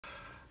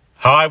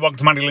Hi, welcome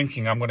to Money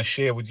Linking. I'm going to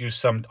share with you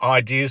some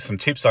ideas, some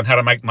tips on how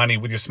to make money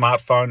with your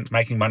smartphone,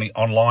 making money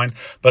online,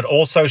 but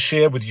also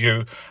share with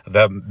you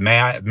the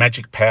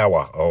magic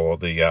power or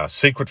the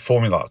secret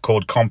formula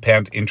called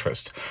compound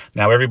interest.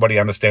 Now, everybody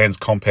understands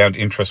compound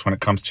interest when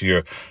it comes to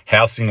your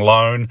housing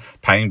loan,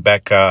 paying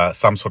back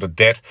some sort of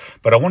debt,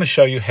 but I want to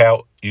show you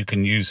how you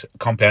can use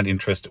compound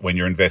interest when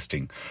you're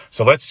investing.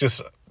 So let's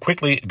just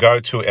quickly go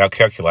to our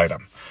calculator.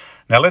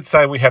 Now, let's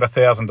say we had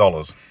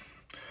 $1,000.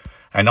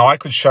 And I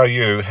could show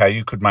you how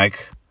you could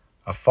make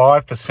a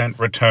 5%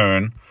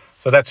 return.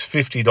 So that's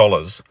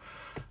 $50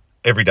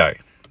 every day.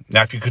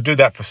 Now, if you could do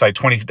that for, say,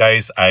 20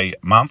 days a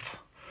month,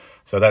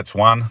 so that's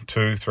 1,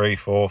 2, 3,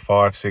 4,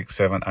 5, 6,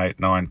 7, 8,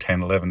 9,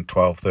 10, 11,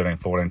 12, 13,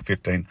 14,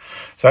 15.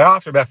 So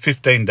after about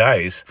 15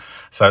 days,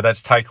 so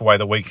that's take away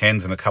the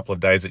weekends and a couple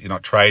of days that you're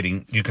not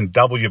trading, you can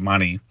double your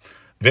money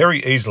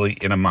very easily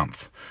in a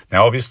month.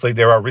 Now, obviously,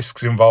 there are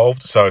risks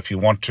involved. So if you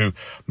want to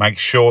make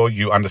sure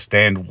you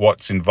understand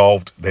what's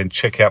involved, then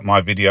check out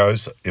my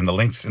videos in the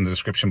links in the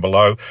description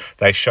below.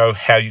 They show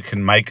how you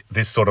can make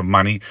this sort of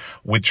money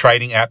with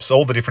trading apps,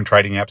 all the different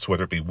trading apps,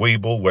 whether it be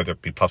Webull, whether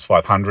it be Plus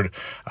 500,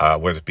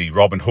 whether it be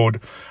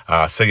Robinhood,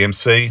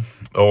 CMC,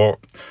 or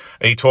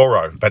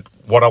eToro. But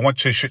what I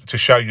want you to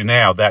show you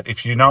now, that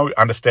if you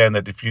understand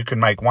that if you can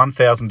make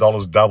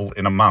 $1,000 double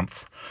in a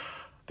month,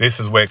 this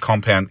is where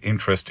compound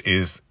interest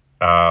is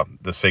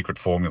the secret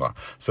formula.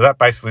 So that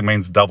basically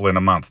means double in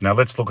a month. Now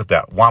let's look at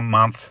that. 1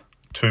 month,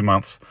 2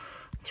 months,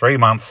 3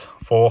 months,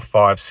 4,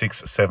 5,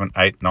 6, 7,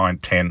 8, 9,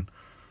 10,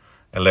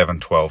 11,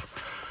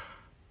 12.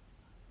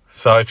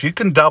 So if you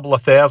can double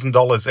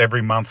 $1,000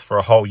 every month for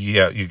a whole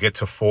year, you get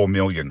to 4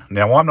 million.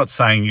 Now, I'm not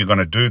saying you're going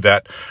to do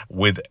that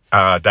with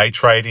day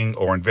trading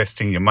or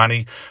investing your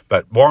money,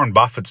 but Warren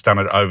Buffett's done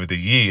it over the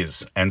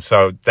years. And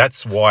so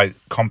that's why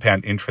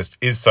compound interest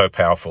is so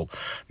powerful.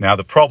 Now,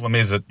 the problem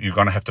is that you're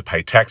going to have to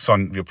pay tax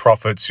on your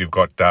profits. You've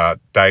got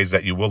days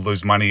that you will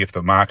lose money if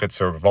the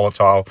markets are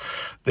volatile.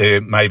 There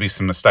may be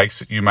some mistakes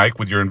that you make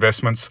with your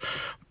investments,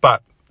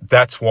 but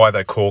that's why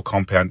they call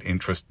compound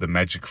interest the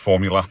magic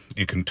formula.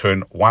 You can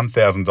turn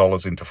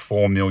 $1,000 into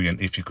 4 million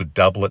if you could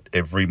double it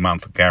every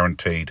month,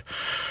 guaranteed.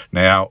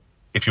 Now,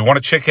 if you want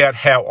to check out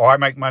how I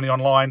make money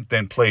online,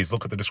 then please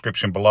look at the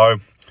description below.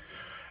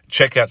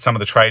 Check out some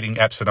of the trading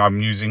apps that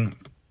I'm using.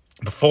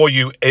 Before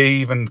you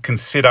even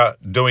consider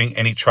doing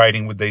any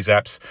trading with these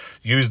apps,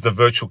 use the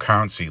virtual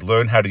currency.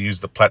 Learn how to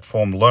use the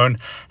platform. Learn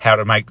how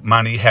to make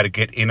money, how to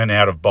get in and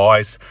out of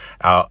buys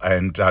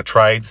and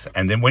trades.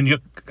 And then when you're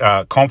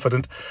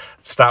confident,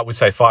 start with,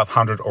 say,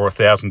 $500 or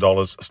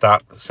 $1,000.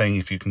 Start seeing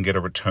if you can get a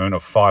return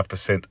of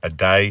 5% a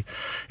day.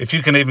 If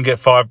you can even get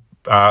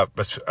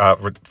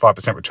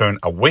 5% return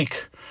a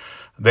week,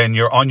 then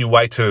you're on your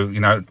way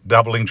to,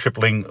 doubling,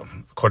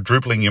 tripling,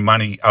 quadrupling your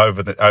money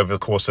over the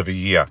course of a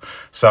year.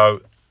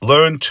 So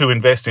learn to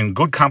invest in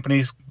good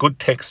companies, good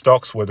tech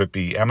stocks, whether it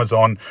be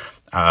Amazon,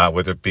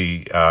 whether it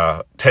be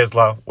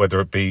Tesla,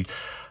 whether it be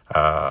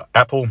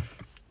Apple.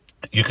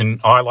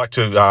 I like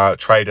to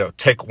trade a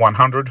Tech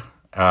 100.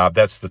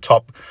 That's the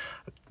top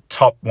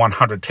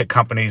 100 tech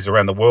companies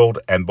around the world,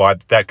 and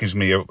that gives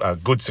me a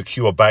good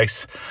secure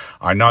base.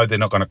 I know they're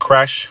not going to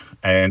crash,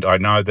 and I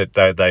know that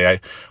they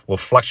will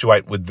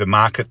fluctuate with the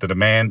market, the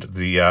demand,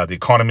 the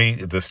economy,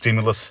 the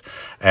stimulus,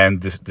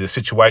 and the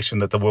situation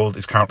that the world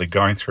is currently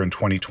going through in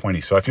 2020.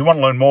 So if you want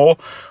to learn more,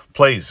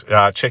 please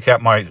check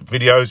out my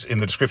videos in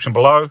the description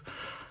below,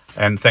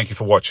 and thank you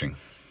for watching.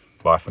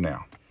 Bye for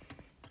now.